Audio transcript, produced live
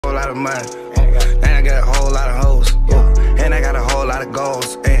whole lot of money. And I got a whole lot of hoes. And I got a whole lot of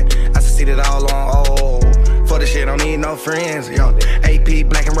goals. And I succeeded all on for the shit, don't need no friends, yo. AP,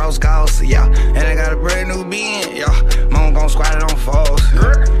 black and rose ghosts, yeah. And I got a brand new being, yeah. Mom gon' squat it on foes,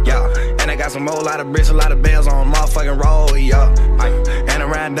 yeah. And I got some whole lot of bricks, a lot of bells on motherfucking roll, yeah. And I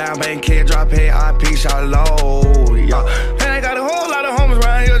ran down, bank kid, drop head, IP, shot low, yeah. And I got a whole lot of homies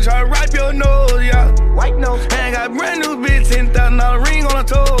around here try to wipe your nose, yeah. White nose. And I got a brand new bitch, $10,000 ring on her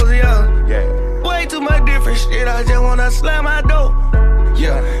toes, yeah. Way too much different shit, I just wanna slam my door.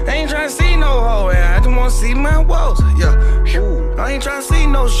 Yeah, I ain't tryna see no hoe, I just wanna see my walls. Yeah, I ain't tryna see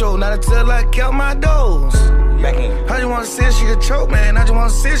no show, not until I count my doors. I just wanna see if she a choke, man. I just wanna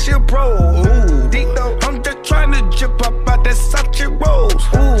see if she a pro. Ooh, deep though, I'm just tryna drip up out that Sachi Rose.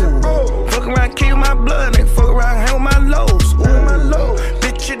 Ooh, fuck around, kill my blood, and fuck around, hang with my lows. Ooh,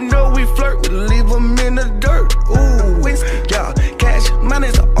 bitch, you know we flirt, we leave them in the dirt. Ooh, yeah, cash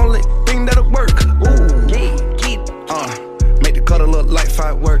money's the only thing that'll work. Ooh, make the cutter look like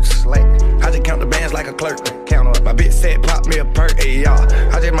fireworks. Like, I just count the bands like a clerk. Count up. My bitch said pop me a perk, y'all.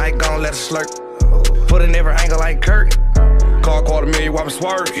 I just might gon' let her slurp. Put it in every angle like Kirk. Car $250,000, why me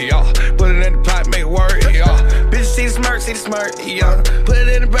swerve, y'all. Put it in the pot, make it work, y'all. Bitch, see the smirk, y'all. Put it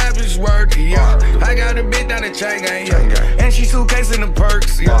in the pot, bitch, work, y'all. I got a bitch down the chain gang, yeah. And she suitcase in the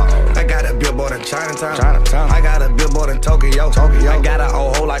perks, y'all. I got a billboard in Chinatown. I got a billboard in Tokyo. I got a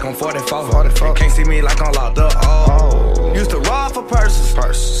old hoe like I'm 44. Can't see me like I'm locked up, Used to rob for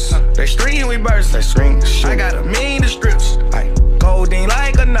purses. They stream, we burst. I got a mean strips. Codeine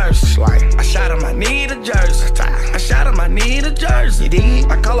like a nurse. I shot him, I need a jersey. You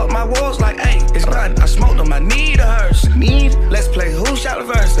did? I call up my walls like, hey, it's done. I smoked them, I need a hearse. Let's play who shot the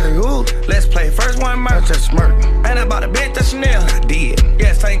verse. Let's play first one murder. Just murder. And I bought a bitch that Chanel. I did.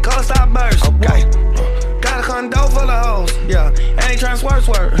 Yeah, same color, stop burst. Okay. Got a condo full of hoes. Yeah, ain't tryna swerve.